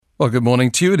Well, good morning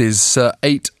to you. It is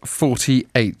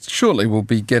 8:48. Shortly we'll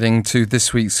be getting to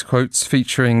this week's quotes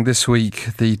featuring this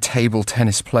week the table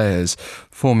tennis players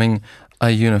forming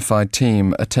a unified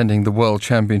team attending the World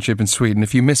Championship in Sweden.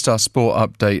 If you missed our sport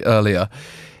update earlier,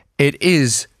 it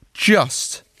is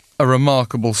just a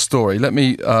remarkable story. Let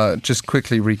me just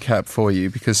quickly recap for you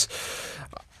because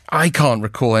I can't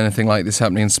recall anything like this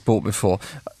happening in sport before.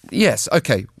 Yes,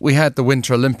 okay, we had the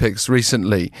Winter Olympics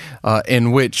recently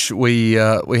in which we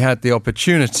had the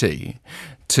opportunity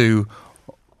to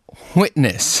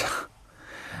witness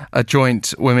a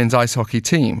joint women's ice hockey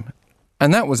team.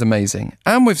 And that was amazing.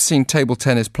 And we've seen table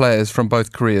tennis players from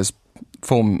both Koreas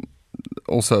form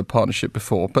also a partnership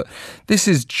before. But this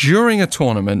is during a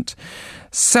tournament.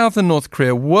 South and North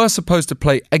Korea were supposed to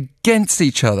play against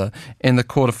each other in the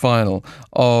quarterfinal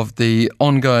of the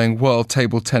ongoing World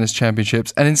Table Tennis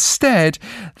Championships. And instead,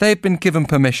 they've been given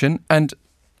permission. And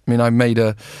I mean, I made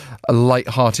a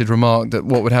light-hearted remark that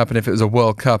what would happen if it was a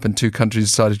World Cup and two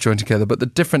countries decided to join together. But the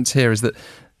difference here is that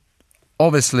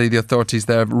obviously the authorities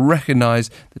there have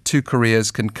recognised that two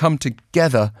Koreas can come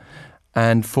together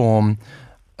and form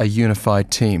a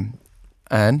unified team.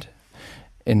 And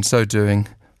in so doing,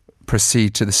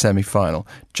 proceed to the semi-final.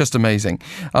 Just amazing.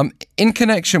 In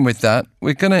connection with that,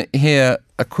 we're going to hear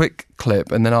a quick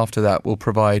clip and then after that we'll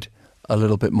provide a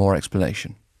little bit more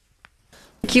explanation.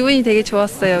 기분이 되게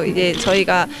좋았어요. 이제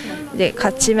저희가 이제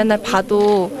같이 맨날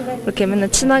봐도 그렇게 맨날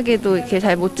친하게도 이렇게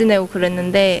잘 못 지내고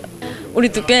그랬는데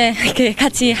우리도 꽤 이렇게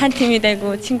같이 한 팀이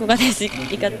되고 친구가 될 수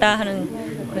있겠다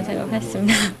하는 그런 생각을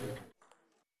했습니다.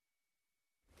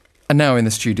 And now in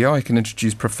the studio, I can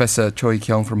introduce Professor Choi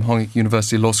Kyung from Hongik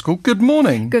University Law School. Good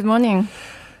morning. Good morning.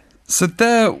 So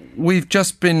there, we've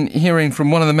just been hearing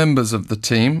from one of the members of the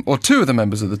team, or two of the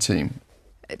members of the team.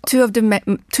 Two of the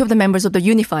members of the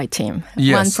unified team.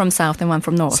 Yes. One from South and one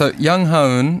from North. So Young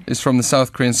Hoon is from the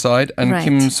South Korean side and Right.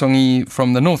 Kim Sung-hee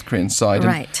from the North Korean side.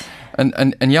 Right.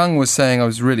 And Young was saying, I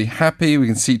was really happy, we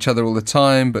can see each other all the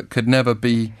time, but could never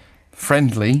be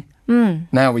friendly.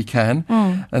 Now we can.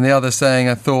 And the other saying,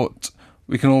 I thought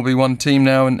we can all be one team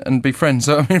now and be friends.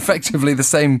 So I mean, effectively the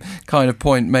same kind of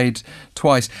point made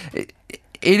twice. It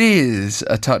is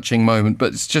a touching moment,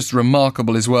 but it's just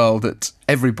remarkable as well that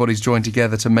everybody's joined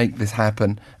together to make this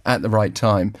happen at the right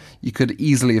time. You could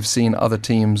easily have seen other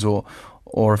teams or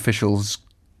officials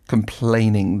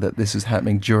complaining that this is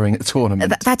happening during a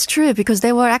tournament. That's true, because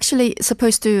they were actually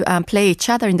supposed to play each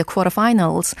other in the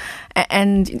quarterfinals,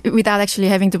 and without actually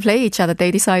having to play each other,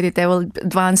 they decided they will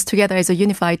advance together as a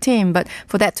unified team. But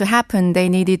for that to happen, they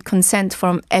needed consent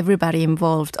from everybody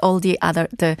involved, all the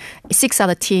 6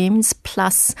 other teams,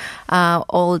 plus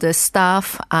all the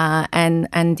staff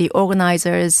and the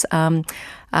organizers.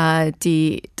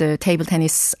 The table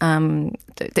tennis,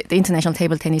 the International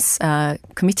Table Tennis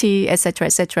Committee, etc.,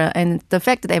 etc. And the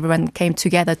fact that everyone came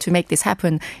together to make this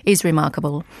happen is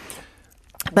remarkable.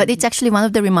 But it's actually one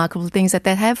of the remarkable things that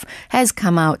has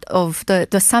come out of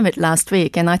the summit last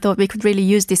week. And I thought we could really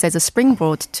use this as a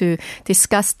springboard to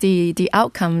discuss the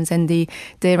outcomes and the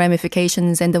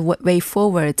ramifications and the way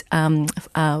forward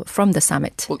from the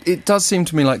summit. Well, it does seem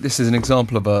to me like this is an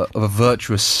example of a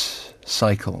virtuous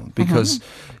cycle, because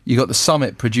you got the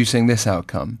summit producing this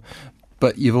outcome,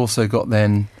 but you've also got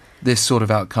then this sort of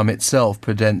outcome itself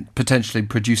potentially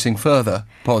producing further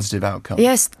positive outcomes.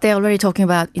 Yes, they're already talking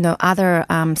about other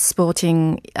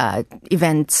sporting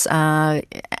events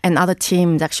and other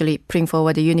teams actually bring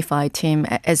forward a unified team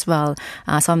as well.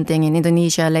 Something in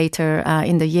Indonesia later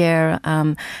in the year,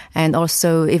 and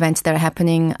also events that are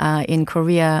happening in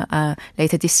Korea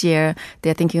later this year.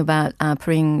 They're thinking about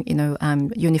putting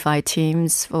unified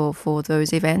teams for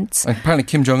those events. And apparently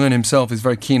Kim Jong-un himself is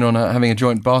very keen on having a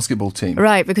joint basketball team.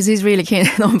 Right, because he's really keen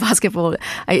on basketball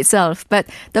itself. But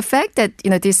the fact that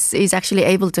this is actually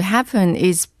able to happen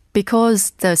is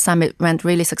because the summit went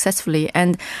really successfully.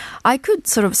 And I could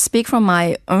sort of speak from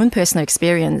my own personal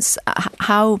experience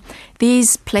how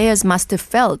these players must have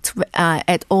felt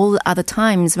at all other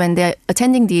times when they're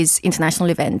attending these international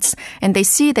events and they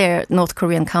see their North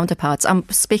Korean counterparts. I'm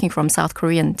speaking from South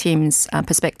Korean team's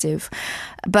perspective.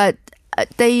 But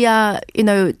they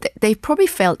probably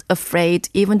felt afraid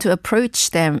even to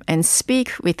approach them and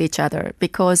speak with each other,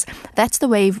 because that's the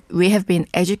way we have been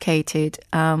educated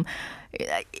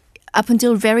up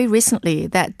until very recently,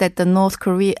 that the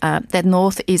that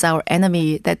North is our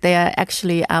enemy, that they are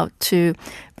actually out to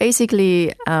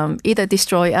basically either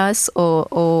destroy us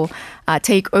or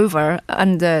take over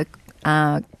under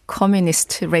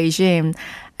communist regime.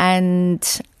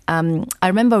 And I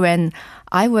remember when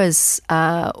I was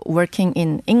working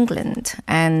in England,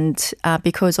 and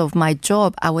because of my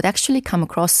job, I would actually come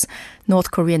across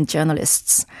North Korean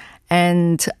journalists.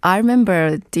 And I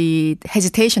remember the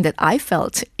hesitation that I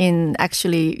felt in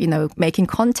actually, making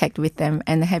contact with them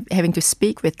and having to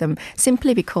speak with them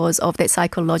simply because of that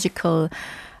psychological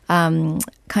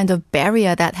kind of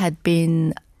barrier that had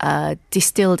been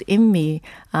distilled in me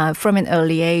from an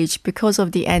early age because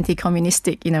of the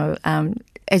anti-communistic,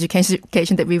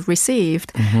 education that we've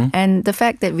received, and the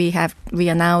fact that we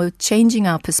are now changing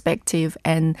our perspective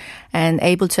and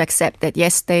able to accept that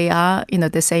yes, they are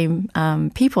the same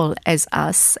people as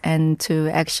us, and to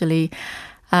actually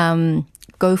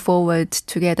go forward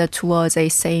together towards a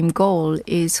same goal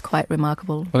is quite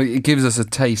remarkable. Well, it gives us a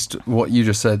taste, what you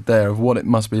just said there, of what it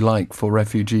must be like for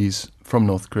refugees from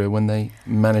North Korea when they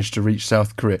manage to reach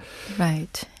South Korea.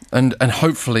 Right. And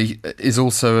hopefully is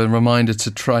also a reminder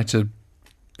to try to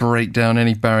break down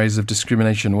any barriers of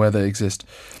discrimination where they exist.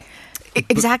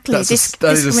 Exactly. That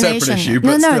is a separate issue,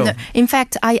 but still. No. In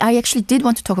fact, I actually did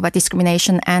want to talk about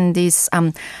discrimination and these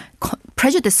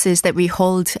prejudices that we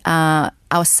hold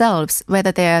ourselves,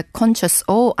 whether they're conscious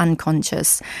or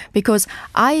unconscious. Because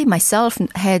I myself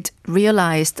had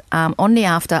realized only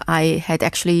after I had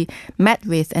actually met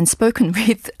with and spoken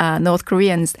with North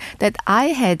Koreans that I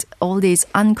had all these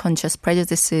unconscious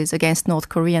prejudices against North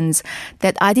Koreans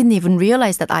that I didn't even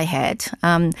realize that I had.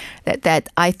 That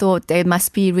I thought they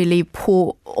must be really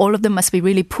poor. All of them must be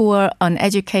really poor,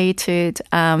 uneducated,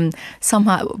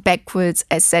 somehow backwards,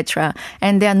 etc.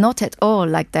 And they are not at all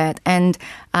like that. And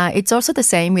it's also the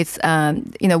same with,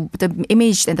 the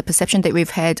image and the perception that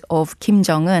we've had of Kim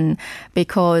Jong-un,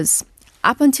 because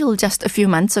up until just a few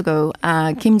months ago,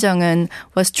 Kim Jong-un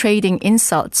was trading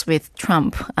insults with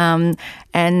Trump. And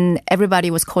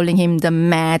everybody was calling him the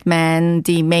madman,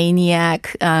 the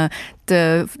maniac,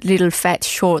 the little fat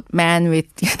short man with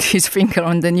his finger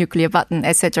on the nuclear button,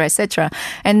 etc., etc.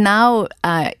 And now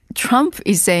Trump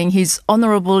is saying he's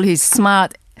honorable, he's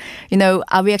smart.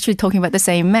 Are we actually talking about the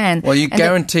same man? Well, you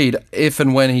guaranteed if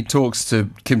and when he talks to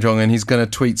Kim Jong-un, he's going to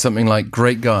tweet something like,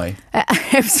 great guy.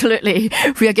 Absolutely.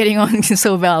 We are getting on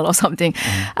so well or something.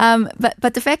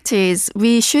 But the fact is,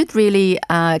 we should really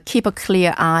keep a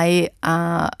clear eye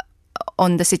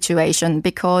on the situation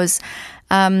because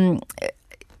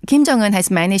Kim Jong-un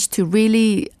has managed to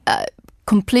really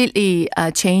completely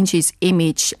change his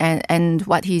image and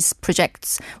what he's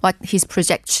projecting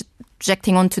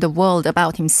onto the world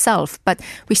about himself. But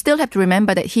we still have to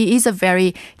remember that he is a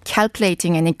very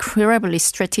calculating and incredibly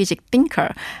strategic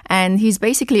thinker. And he's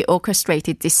basically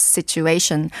orchestrated this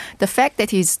situation. The fact that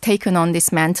he's taken on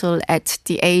this mantle at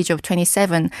the age of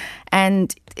 27,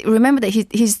 and remember that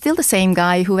he's still the same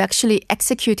guy who actually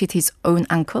executed his own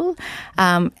uncle,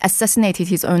 assassinated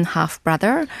his own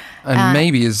half-brother. And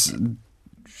maybe is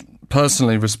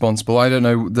personally responsible. I don't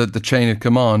know the chain of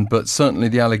command, but certainly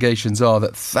the allegations are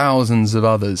that thousands of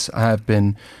others have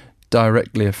been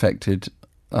directly affected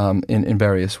in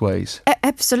various ways.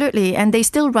 Absolutely. And they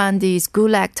still run these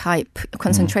gulag-type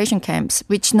concentration camps,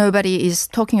 which nobody is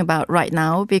talking about right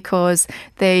now because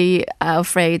they are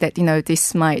afraid that,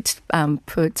 this might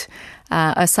put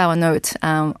a sour note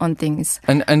on things.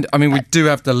 And I mean, we do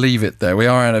have to leave it there. We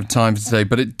are out of time today,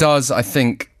 but it does, I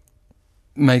think,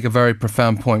 make a very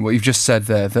profound point, what you've just said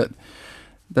there, that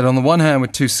on the one hand, we're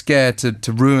too scared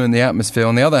to ruin the atmosphere.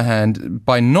 On the other hand,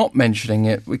 by not mentioning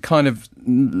it, we kind of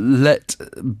let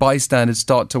bystanders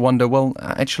start to wonder, well,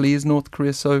 actually, is North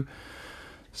Korea so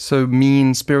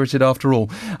mean-spirited after all?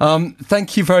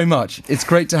 Thank you very much. It's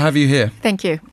great to have you here. Thank you.